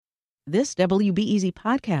This WBEZ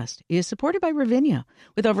podcast is supported by Ravinia,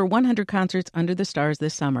 with over 100 concerts under the stars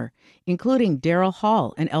this summer, including Daryl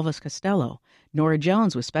Hall and Elvis Costello, Norah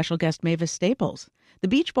Jones with special guest Mavis Staples, The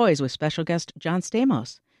Beach Boys with special guest John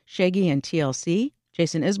Stamos, Shaggy and TLC,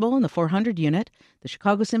 Jason Isbell and the 400 Unit, the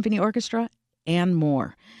Chicago Symphony Orchestra, and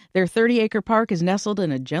more. Their 30-acre park is nestled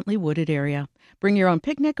in a gently wooded area. Bring your own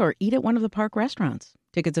picnic or eat at one of the park restaurants.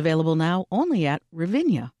 Tickets available now only at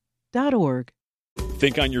ravinia.org.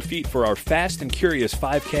 Think on your feet for our Fast and Curious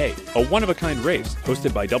 5K, a one-of-a-kind race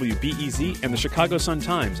hosted by WBEZ and the Chicago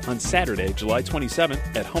Sun-Times on Saturday, July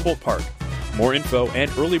 27th at Humboldt Park. More info and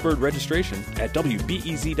early bird registration at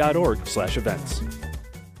wbez.org/events.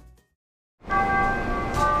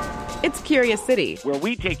 It's Curious City, where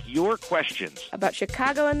we take your questions about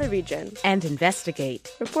Chicago and the region and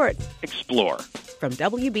investigate, report, explore. From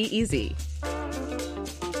WBEZ.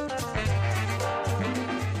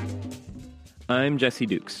 I'm Jesse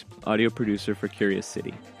Dukes, audio producer for Curious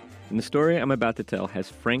City. And the story I'm about to tell has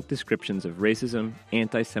frank descriptions of racism,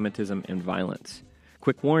 anti-Semitism, and violence.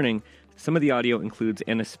 Quick warning, some of the audio includes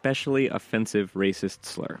an especially offensive racist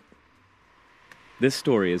slur. This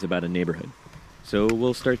story is about a neighborhood, so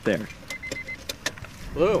we'll start there.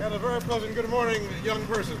 Hello. And a very pleasant good morning, young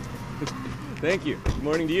person. Thank you. Good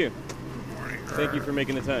morning to you. Good morning. Thank you for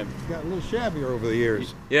making the time. It's gotten a little shabbier over the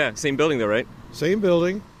years. Yeah, same building though, right? Same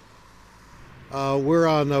building. We're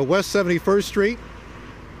on West 71st Street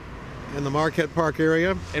in the Marquette Park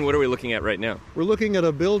area. And what are we looking at right now? We're looking at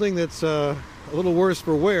a building that's a little worse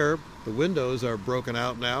for wear. The windows are broken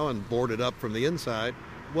out now and boarded up from the inside.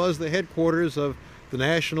 It was the headquarters of the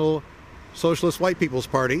National Socialist White People's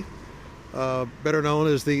Party, better known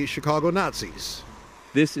as the Chicago Nazis.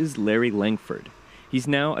 This is Larry Langford. He's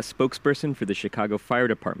now a spokesperson for the Chicago Fire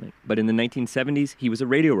Department, but in the 1970s, he was a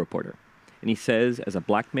radio reporter. And he says, as a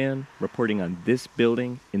black man reporting on this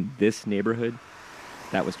building in this neighborhood,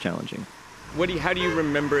 that was challenging. How do you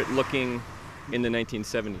remember it looking in the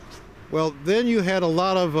 1970s? Well, then you had a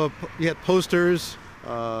lot of you had posters.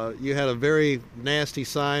 You had a very nasty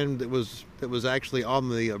sign that was actually on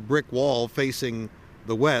the brick wall facing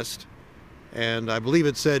the west, and I believe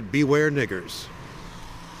it said "Beware niggers."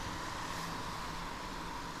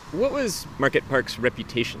 What was Marquette Park's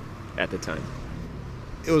reputation at the time?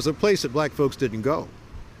 It was a place that black folks didn't go.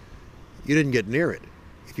 You didn't get near it.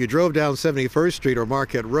 If you drove down 71st Street or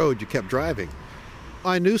Marquette Road, you kept driving.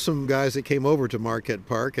 I knew some guys that came over to Marquette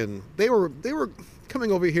Park, and they were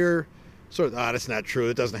coming over here sort of, that's not true,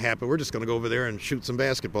 it doesn't happen, we're just going to go over there and shoot some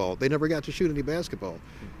basketball. They never got to shoot any basketball.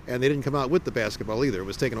 And they didn't come out with the basketball either. It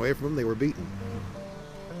was taken away from them, they were beaten.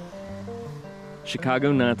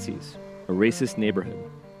 Chicago Nazis, a racist neighborhood.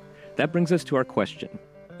 That brings us to our question.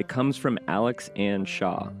 It comes from Alex Ann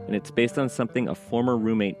Shaw, and it's based on something a former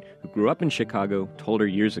roommate who grew up in Chicago told her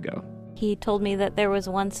years ago. He told me that there was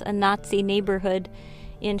once a Nazi neighborhood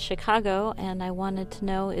in Chicago, and I wanted to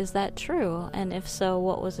know, is that true? And if so,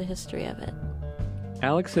 what was the history of it?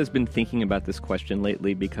 Alex has been thinking about this question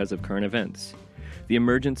lately because of current events. The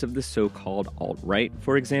emergence of the so-called alt-right,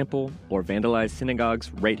 for example, or vandalized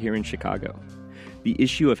synagogues right here in Chicago. The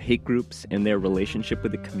issue of hate groups and their relationship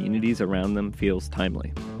with the communities around them feels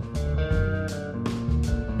timely.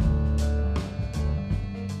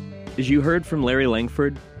 As you heard from Larry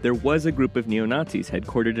Langford, there was a group of neo-Nazis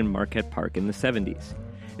headquartered in Marquette Park in the 70s.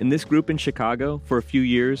 And this group in Chicago, for a few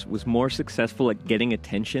years, was more successful at getting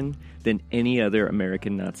attention than any other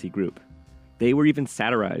American Nazi group. They were even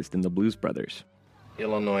satirized in the Blues Brothers.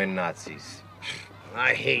 Illinois Nazis.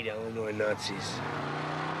 I hate Illinois Nazis.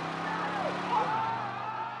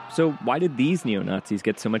 So why did these neo-Nazis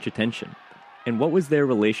get so much attention? And what was their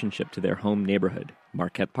relationship to their home neighborhood,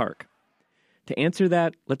 Marquette Park? To answer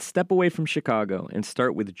that, let's step away from Chicago and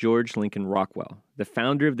start with George Lincoln Rockwell, the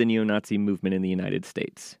founder of the neo-Nazi movement in the United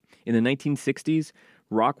States. In the 1960s,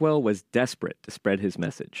 Rockwell was desperate to spread his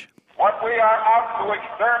message. What we are out to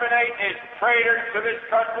exterminate is traitors to this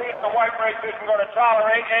country. The white race isn't going to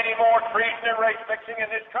tolerate any more treason and race mixing in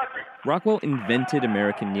this country. Rockwell invented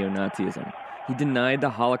American neo-Nazism. He denied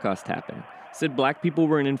the Holocaust happened, said black people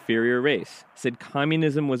were an inferior race, said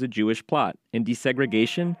communism was a Jewish plot, and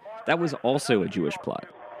desegregation, that was also a Jewish plot.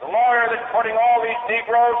 The lawyer that's putting all these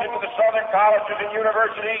Negroes into the southern colleges and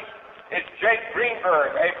universities is Jake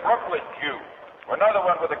Greenberg, a Brooklyn Jew, another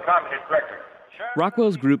one with a communist record.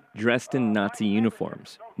 Rockwell's group dressed in Nazi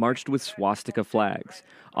uniforms, marched with swastika flags,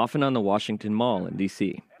 often on the Washington Mall in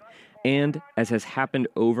D.C. And, as has happened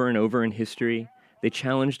over and over in history, they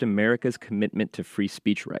challenged America's commitment to free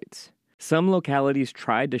speech rights. Some localities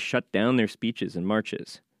tried to shut down their speeches and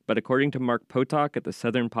marches. But according to Mark Potok at the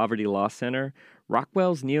Southern Poverty Law Center,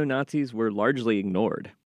 Rockwell's neo-Nazis were largely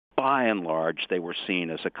ignored. by and large, they were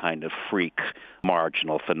seen as a kind of freak,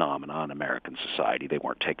 marginal phenomenon in American society. They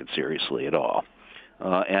weren't taken seriously at all.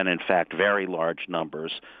 And in fact, very large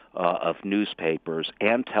numbers of newspapers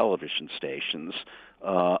and television stations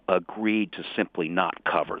agreed to simply not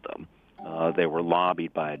cover them. They were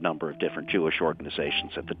lobbied by a number of different Jewish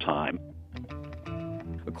organizations at the time.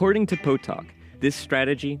 According to Potok, this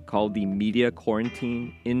strategy, called the media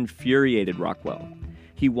quarantine, infuriated Rockwell.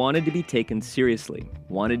 He wanted to be taken seriously,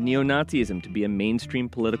 wanted neo-Nazism to be a mainstream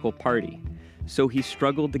political party. So he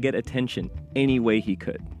struggled to get attention any way he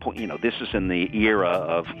could. You know, this is in the era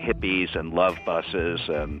of hippies and love buses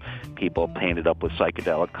and people painted up with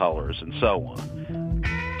psychedelic colors and so on.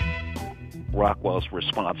 Rockwell's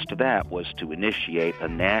response to that was to initiate a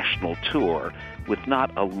national tour with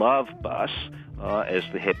not a love bus, as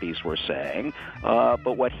the hippies were saying,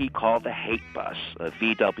 but what he called a hate bus, a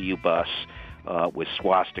VW bus with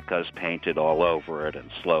swastikas painted all over it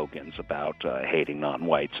and slogans about hating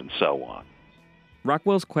non-whites and so on.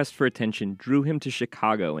 Rockwell's quest for attention drew him to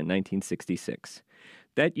Chicago in 1966.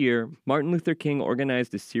 That year, Martin Luther King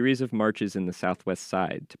organized a series of marches in the Southwest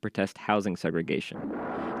Side to protest housing segregation.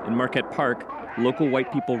 In Marquette Park, local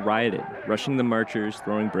white people rioted, rushing the marchers,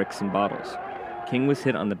 throwing bricks and bottles. King was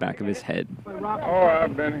hit on the back of his head. Oh,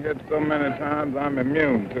 I've been hit so many times, I'm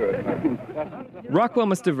immune to it. Rockwell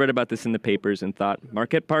must have read about this in the papers and thought,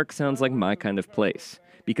 Marquette Park sounds like my kind of place.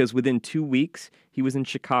 Because within 2 weeks, he was in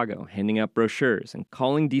Chicago, handing out brochures and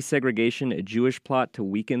calling desegregation a Jewish plot to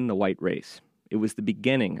weaken the white race. It was the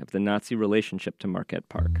beginning of the Nazi relationship to Marquette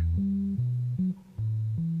Park.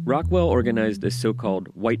 Rockwell organized a so-called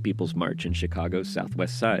White People's March in Chicago's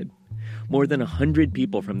Southwest Side. More than 100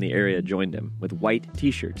 people from the area joined him with white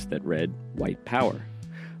T-shirts that read, White Power.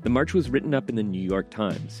 The march was written up in the New York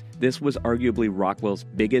Times. This was arguably Rockwell's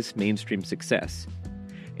biggest mainstream success.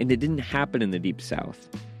 And it didn't happen in the Deep South.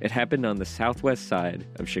 It happened on the southwest side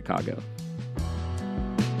of Chicago.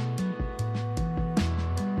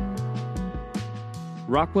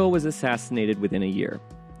 Rockwell was assassinated within a year,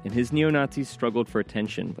 and his neo-Nazis struggled for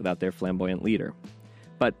attention without their flamboyant leader.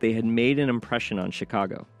 But they had made an impression on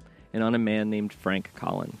Chicago, and on a man named Frank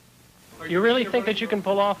Collin. You really think that you can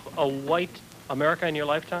pull off a white America in your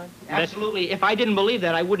lifetime? Absolutely. If I didn't believe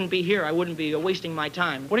that, I wouldn't be here. I wouldn't be wasting my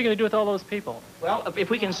time. What are you going to do with all those people? Well, if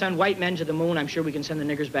we can send white men to the moon, I'm sure we can send the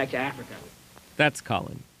niggers back to Africa. That's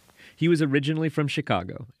Collin. He was originally from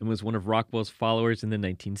Chicago and was one of Rockwell's followers in the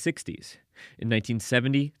 1960s. In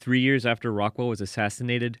 1970, 3 years after Rockwell was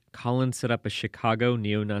assassinated, Collin set up a Chicago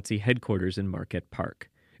neo-Nazi headquarters in Marquette Park.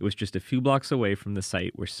 It was just a few blocks away from the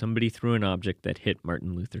site where somebody threw an object that hit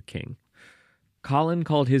Martin Luther King. Collin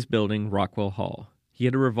called his building Rockwell Hall. He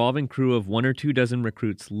had a revolving crew of 1 or 2 dozen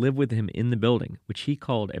recruits live with him in the building, which he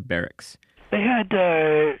called a barracks. They had,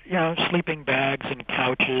 sleeping bags and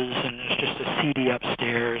couches, and it was just a seedy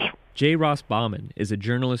upstairs. J. Ross Bauman is a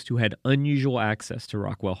journalist who had unusual access to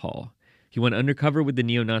Rockwell Hall. He went undercover with the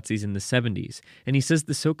neo-Nazis in the 70s, and he says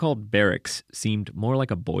the so-called barracks seemed more like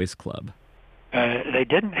a boys' club. They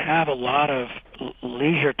didn't have a lot of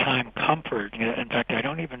leisure time comfort. In fact, I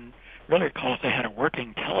don't even really recall if they had a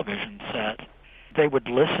working television set. They would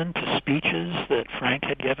listen to speeches that Frank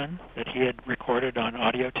had given, that he had recorded on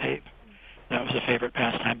audio tape. That was a favorite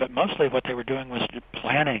pastime. But mostly what they were doing was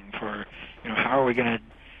planning for, how are we going to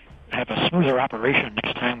have a smoother operation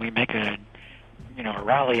next time we make a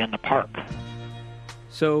rally in the park.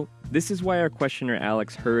 So this is why our questioner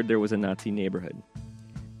Alex heard there was a Nazi neighborhood.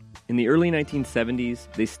 In the early 1970s,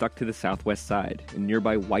 they stuck to the Southwest Side in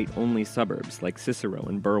nearby white-only suburbs like Cicero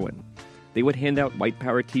and Berwyn. They would hand out White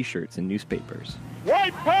Power T-shirts and newspapers.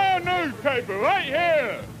 White Power newspaper right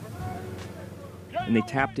here! And they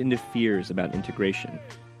tapped into fears about integration.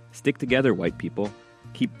 Stick together, white people.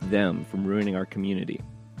 Keep them from ruining our community.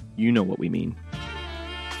 You know what we mean.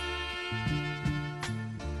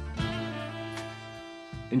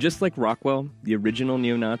 And just like Rockwell, the original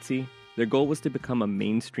neo-Nazi, their goal was to become a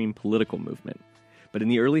mainstream political movement. But in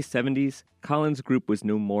the early 70s, Collin's group was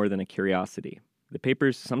no more than a curiosity. The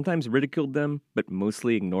papers sometimes ridiculed them, but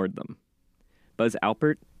mostly ignored them. Buzz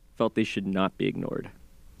Alpert felt they should not be ignored.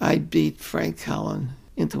 I beat Frank Collin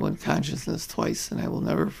into unconsciousness twice, and I will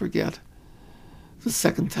never forget. The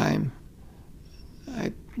second time,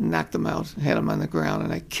 I knocked him out, had him on the ground,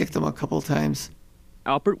 and I kicked him a couple times.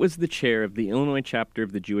 Alpert was the chair of the Illinois chapter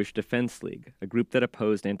of the Jewish Defense League, a group that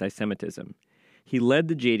opposed anti-Semitism. He led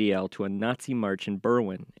the JDL to a Nazi march in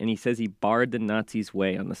Berwyn, and he says he barred the Nazis'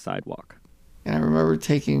 way on the sidewalk. And I remember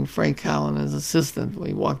taking Frank Collin as assistant.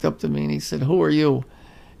 He walked up to me and he said, "Who are you?"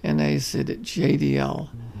 And I said, "JDL."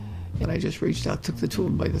 And I just reached out, took the two of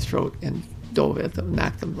them by the throat, and dove at them,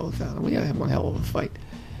 knocked them both out. And we had one hell of a fight.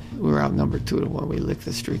 We were outnumbered 2-1. We licked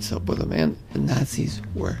the streets up with them, and the Nazis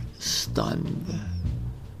were stunned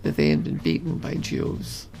that they had been beaten by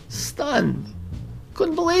Jews. Stunned.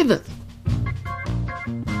 Couldn't believe it.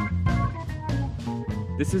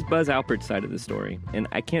 This is Buzz Alpert's side of the story, and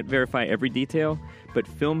I can't verify every detail, but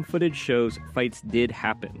film footage shows fights did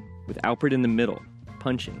happen, with Alpert in the middle,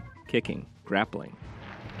 punching, kicking, grappling.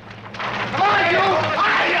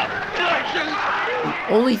 The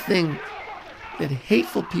only thing that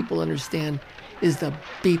hateful people understand is to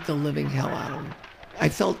beat the living hell out of them. I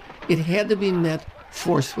felt it had to be met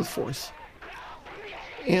force with force.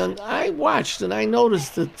 And I watched and I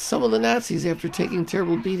noticed that some of the Nazis, after taking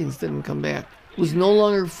terrible beatings, didn't come back. It was no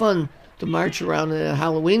longer fun to march around in a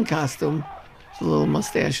Halloween costume, the little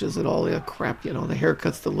mustaches and all that crap, the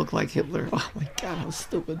haircuts that look like Hitler. Oh my God, how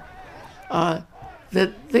stupid.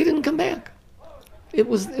 That they didn't come back. It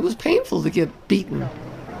was painful to get beaten.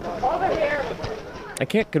 I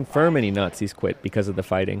can't confirm any Nazis quit because of the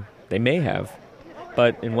fighting. They may have.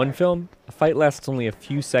 But in one film, a fight lasts only a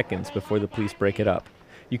few seconds before the police break it up.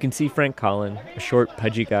 You can see Frank Collin, a short,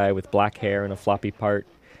 pudgy guy with black hair and a floppy part.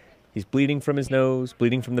 He's bleeding from his nose,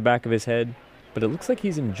 bleeding from the back of his head, but it looks like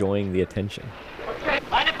he's enjoying the attention.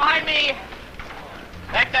 Find it behind me!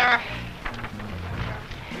 Back there!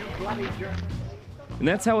 And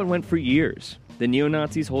that's how it went for years. The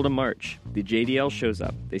neo-Nazis hold a march. The JDL shows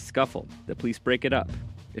up. They scuffle. The police break it up.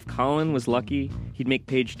 If Collin was lucky, he'd make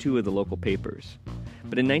page 2 of the local papers.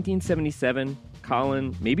 But in 1977,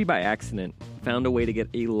 Collin, maybe by accident, found a way to get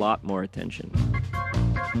a lot more attention.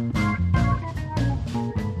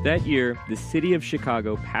 That year, the city of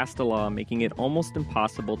Chicago passed a law making it almost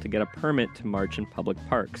impossible to get a permit to march in public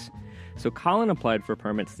parks. So Collin applied for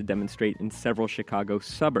permits to demonstrate in several Chicago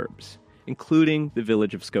suburbs, including the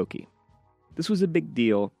village of Skokie. This was a big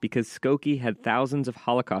deal because Skokie had thousands of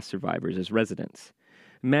Holocaust survivors as residents.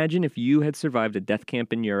 Imagine if you had survived a death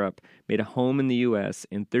camp in Europe, made a home in the U.S.,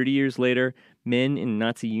 and 30 years later, men in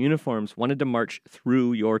Nazi uniforms wanted to march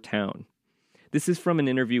through your town. This is from an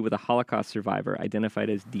interview with a Holocaust survivor identified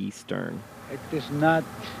as D. Stern. It is not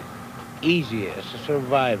easy as a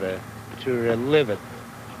survivor to relive it.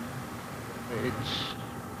 It's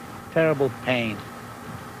terrible pain.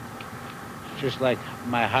 Just like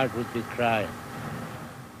my heart would be crying.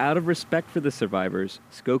 Out of respect for the survivors,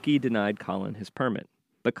 Skokie denied Collin his permit.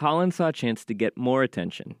 But Collin saw a chance to get more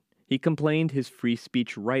attention. He complained his free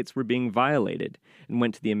speech rights were being violated and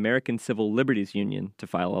went to the American Civil Liberties Union to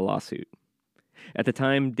file a lawsuit. At the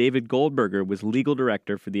time, David Goldberger was legal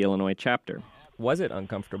director for the Illinois chapter. Was it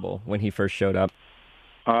uncomfortable when he first showed up?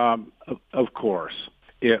 Of course.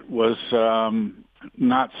 It was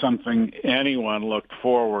not something anyone looked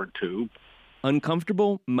forward to.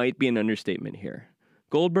 Uncomfortable might be an understatement here.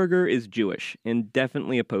 Goldberger is Jewish and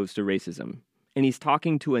definitely opposed to racism. And he's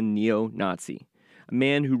talking to a neo-Nazi, a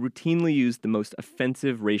man who routinely used the most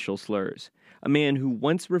offensive racial slurs, a man who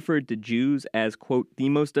once referred to Jews as, quote, the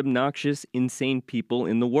most obnoxious, insane people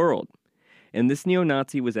in the world. And this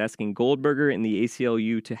neo-Nazi was asking Goldberger and the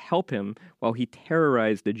ACLU to help him while he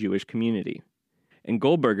terrorized the Jewish community. And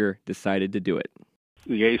Goldberger decided to do it.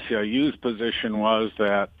 The ACLU's position was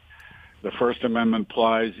that the First Amendment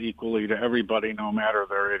applies equally to everybody, no matter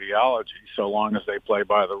their ideology, so long as they play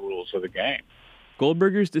by the rules of the game.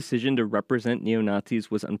 Goldberger's decision to represent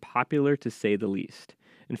neo-Nazis was unpopular to say the least.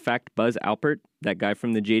 In fact, Buzz Alpert, that guy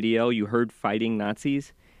from the JDL you heard fighting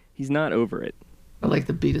Nazis, he's not over it. I like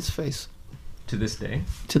to beat his face. To this day?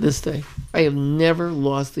 To this day. I have never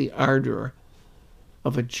lost the ardor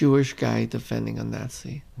of a Jewish guy defending a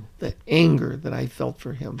Nazi. The anger that I felt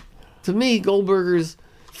for him. To me, Goldberger's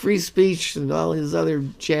free speech and all his other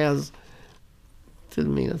jazz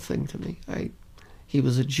didn't mean a thing to me. He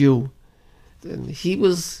was a Jew. And he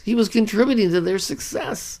was contributing to their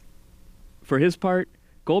success. For his part,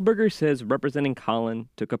 Goldberger says representing Collin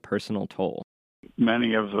took a personal toll.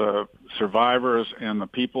 Many of the survivors and the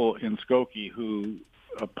people in Skokie who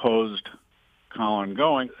opposed Collin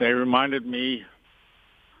going, they reminded me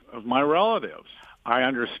of my relatives. I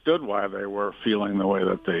understood why they were feeling the way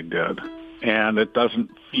that they did. And it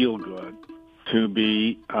doesn't feel good to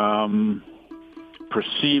be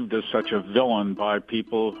perceived as such a villain by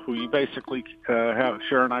people who you basically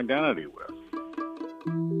share an identity with.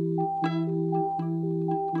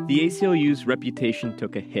 The ACLU's reputation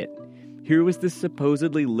took a hit. Here was this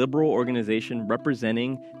supposedly liberal organization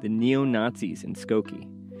representing the neo-Nazis in Skokie.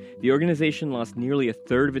 The organization lost nearly a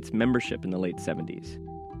third of its membership in the late 70s.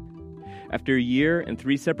 After a year and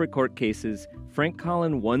 3 separate court cases, Frank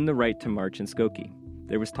Collin won the right to march in Skokie.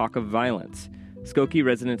 There was talk of violence, Skokie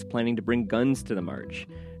residents planning to bring guns to the march,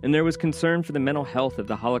 and there was concern for the mental health of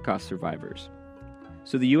the Holocaust survivors.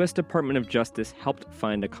 So the U.S. Department of Justice helped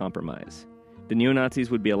find a compromise. The neo-Nazis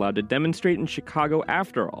would be allowed to demonstrate in Chicago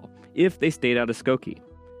after all, if they stayed out of Skokie.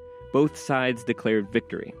 Both sides declared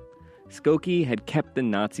victory. Skokie had kept the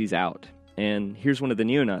Nazis out. And here's one of the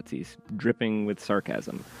neo-Nazis, dripping with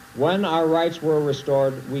sarcasm. When our rights were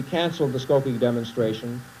restored, we canceled the Skokie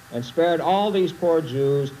demonstration and spared all these poor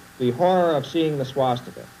Jews the horror of seeing the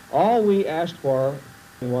swastika. All we asked for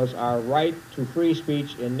was our right to free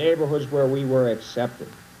speech in neighborhoods where we were accepted.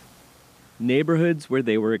 Neighborhoods where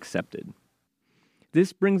they were accepted.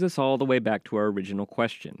 This brings us all the way back to our original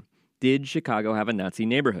question. Did Chicago have a Nazi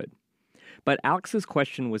neighborhood? But Alex's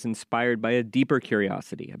question was inspired by a deeper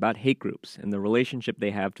curiosity about hate groups and the relationship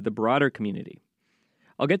they have to the broader community.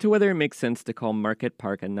 I'll get to whether it makes sense to call Marquette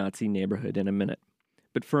Park a Nazi neighborhood in a minute.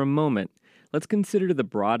 But for a moment, let's consider the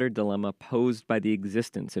broader dilemma posed by the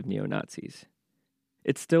existence of neo-Nazis.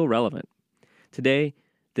 It's still relevant. Today,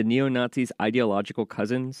 the neo-Nazis' ideological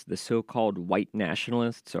cousins, the so-called white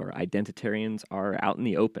nationalists or identitarians, are out in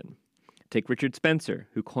the open. Take Richard Spencer,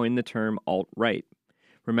 who coined the term alt-right.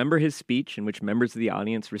 Remember his speech in which members of the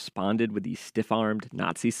audience responded with the stiff-armed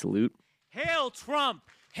Nazi salute? Hail Trump!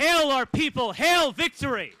 Hail our people! Hail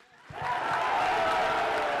victory!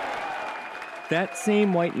 That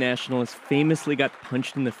same white nationalist famously got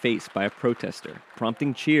punched in the face by a protester,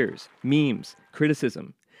 prompting cheers, memes,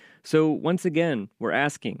 criticism. So once again, we're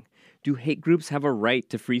asking, do hate groups have a right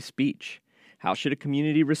to free speech? How should a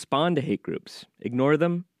community respond to hate groups? Ignore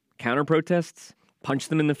them? Counter-protests? Punch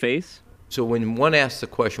them in the face? So when one asks the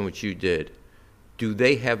question, which you did, do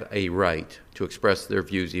they have a right to express their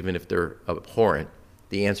views even if they're abhorrent?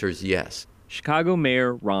 The answer is yes. Chicago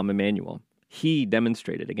Mayor Rahm Emanuel. He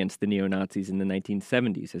demonstrated against the neo-Nazis in the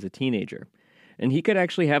 1970s as a teenager. And he could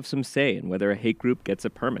actually have some say in whether a hate group gets a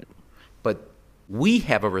permit. But we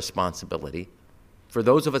have a responsibility, for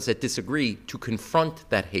those of us that disagree, to confront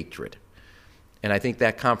that hatred. And I think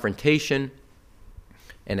that confrontation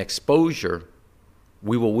and exposure,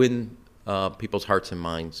 we will win people's hearts and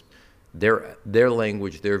minds. Their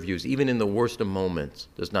language, their views, even in the worst of moments,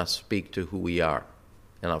 does not speak to who we are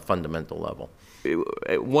on a fundamental level.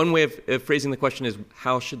 One way of phrasing the question is,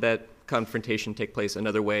 how should that confrontation take place?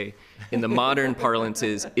 Another way, in the modern parlance,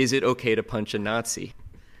 is it okay to punch a Nazi?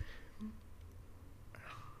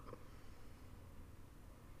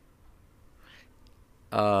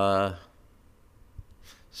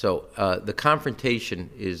 So the confrontation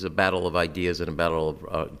is a battle of ideas and a battle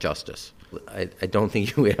of justice. I don't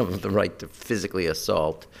think you have the right to physically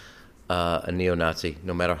assault a neo-Nazi,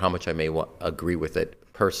 no matter how much I may agree with it.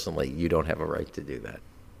 Personally, you don't have a right to do that.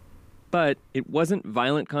 But it wasn't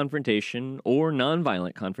violent confrontation or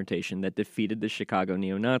nonviolent confrontation that defeated the Chicago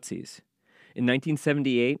neo-Nazis. In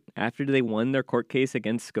 1978, after they won their court case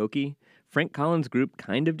against Skokie, Frank Collins' group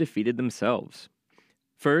kind of defeated themselves.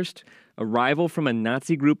 First, a rival from a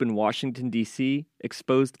Nazi group in Washington, D.C.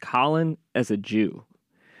 exposed Collin as a Jew,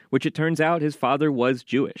 which it turns out his father was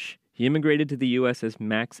Jewish. He immigrated to the U.S. as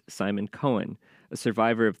Max Simon Cohen, a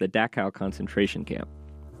survivor of the Dachau concentration camp.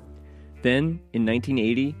 Then, in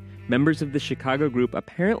 1980, members of the Chicago group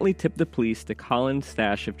apparently tipped the police to Collin's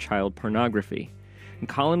stash of child pornography, and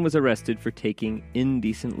Collin was arrested for taking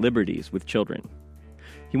indecent liberties with children.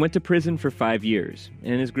 He went to prison for 5 years,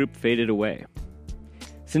 and his group faded away.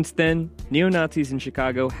 Since then, neo-Nazis in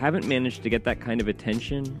Chicago haven't managed to get that kind of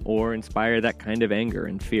attention or inspire that kind of anger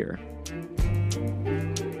and fear.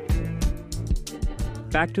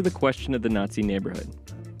 Back to the question of the Nazi neighborhood.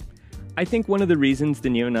 I think one of the reasons the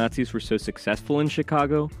neo-Nazis were so successful in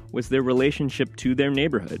Chicago was their relationship to their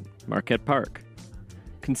neighborhood, Marquette Park.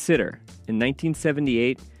 Consider, in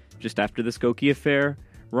 1978, just after the Skokie affair,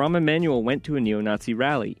 Rahm Emanuel went to a neo-Nazi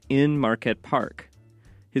rally in Marquette Park.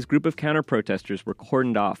 His group of counter-protesters were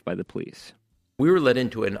cordoned off by the police. We were led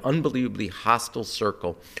into an unbelievably hostile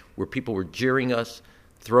circle where people were jeering us,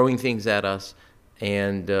 throwing things at us,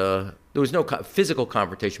 and there was no physical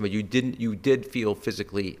confrontation, but you did feel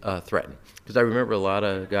physically threatened. Because I remember a lot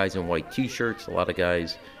of guys in white T-shirts, a lot of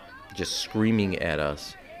guys just screaming at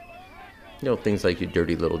us. You know, things like, "You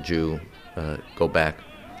dirty little Jew, go back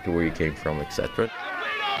to where you came from," etc.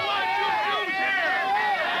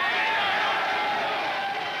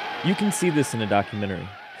 You can see this in a documentary.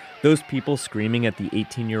 Those people screaming at the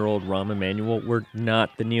 18-year-old Rahm Emanuel were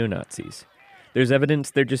not the neo-Nazis. There's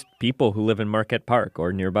evidence they're just people who live in Marquette Park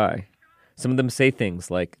or nearby. Some of them say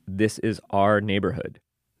things like, "This is our neighborhood."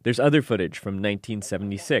 There's other footage from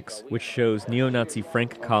 1976, which shows neo-Nazi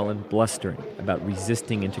Frank Collin blustering about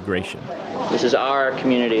resisting integration. This is our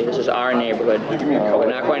community. This is our neighborhood. We're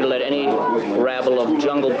not going to let any rabble of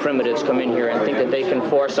jungle primitives come in here and think that they can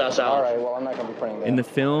force us out. All right, well, I'm not going to be praying. In the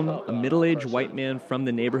film, a middle-aged white man from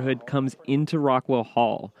the neighborhood comes into Rockwell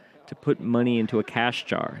Hall to put money into a cash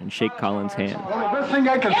jar and shake Collin's hand. Well, the best thing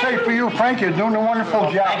I can say for you, Frank, you're doing a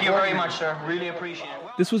wonderful job. Thank you very much, sir. Really appreciate it.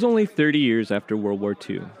 This was only 30 years after World War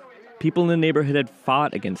II. People in the neighborhood had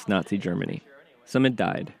fought against Nazi Germany. Some had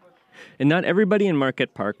died. And not everybody in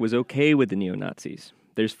Marquette Park was okay with the neo-Nazis.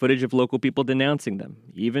 There's footage of local people denouncing them,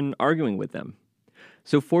 even arguing with them.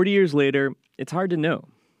 So 40 years later, it's hard to know.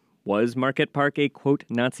 Was Marquette Park a, quote,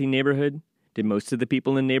 Nazi neighborhood? Did most of the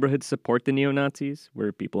people in the neighborhood support the neo-Nazis?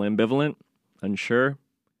 Were people ambivalent? Unsure?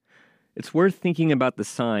 It's worth thinking about the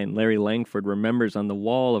sign Larry Langford remembers on the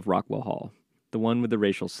wall of Rockwell Hall, the one with the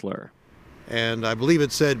racial slur. And I believe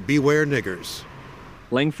it said, "Beware niggers."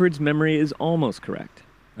 Langford's memory is almost correct.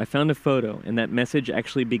 I found a photo, and that message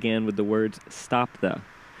actually began with the words, "Stop the,"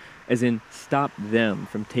 as in, stop them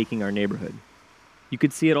from taking our neighborhood. You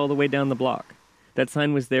could see it all the way down the block. That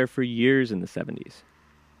sign was there for years in the 70s.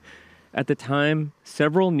 At the time,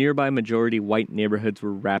 several nearby majority white neighborhoods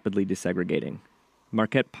were rapidly desegregating.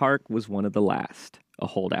 Marquette Park was one of the last, a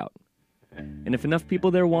holdout. And if enough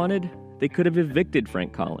people there wanted, they could have evicted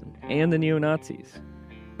Frank Collin and the neo-Nazis.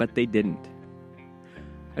 But they didn't.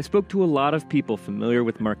 I spoke to a lot of people familiar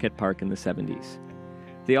with Marquette Park in the 70s.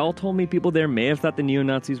 They all told me people there may have thought the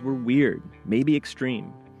neo-Nazis were weird, maybe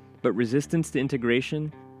extreme, but resistance to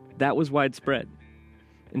integration, that was widespread.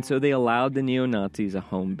 And so they allowed the neo-Nazis a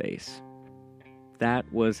home base. That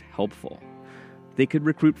was helpful. They could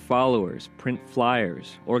recruit followers, print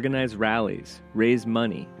flyers, organize rallies, raise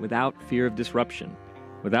money without fear of disruption.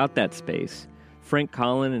 Without that space, Frank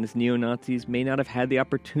Collin and his neo-Nazis may not have had the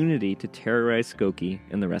opportunity to terrorize Skokie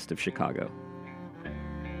and the rest of Chicago.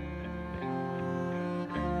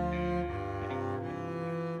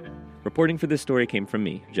 Reporting for this story came from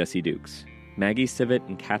me, Jesse Dukes. Maggie Sivit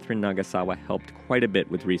and Catherine Nagasawa helped quite a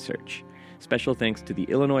bit with research. Special thanks to the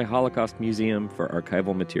Illinois Holocaust Museum for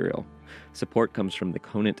archival material. Support comes from the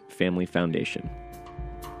Conant Family Foundation.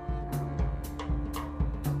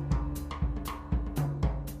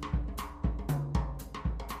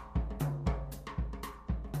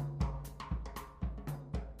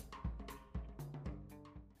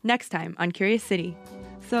 Next time on Curious City.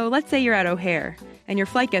 So let's say you're at O'Hare, and your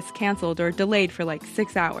flight gets canceled or delayed for like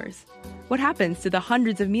 6 hours. What happens to the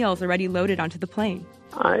hundreds of meals already loaded onto the plane?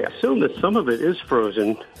 I assume that some of it is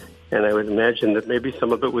frozen, and I would imagine that maybe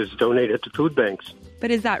some of it was donated to food banks. But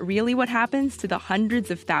is that really what happens to the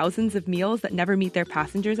hundreds of thousands of meals that never meet their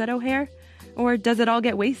passengers at O'Hare? Or does it all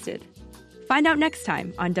get wasted? Find out next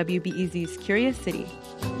time on WBEZ's Curious City.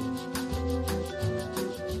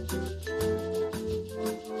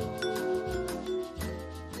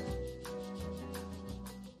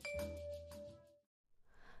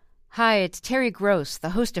 Hi, it's Terry Gross,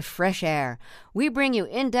 the host of Fresh Air. We bring you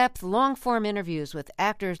in-depth, long-form interviews with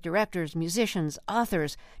actors, directors, musicians,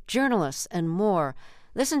 authors, journalists, and more.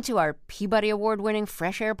 Listen to our Peabody Award-winning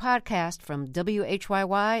Fresh Air podcast from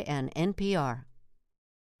WHYY and NPR.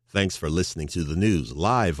 Thanks for listening to the news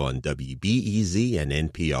live on WBEZ and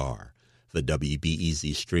NPR. The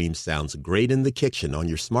WBEZ stream sounds great in the kitchen on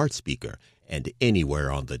your smart speaker and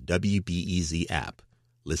anywhere on the WBEZ app.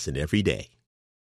 Listen every day.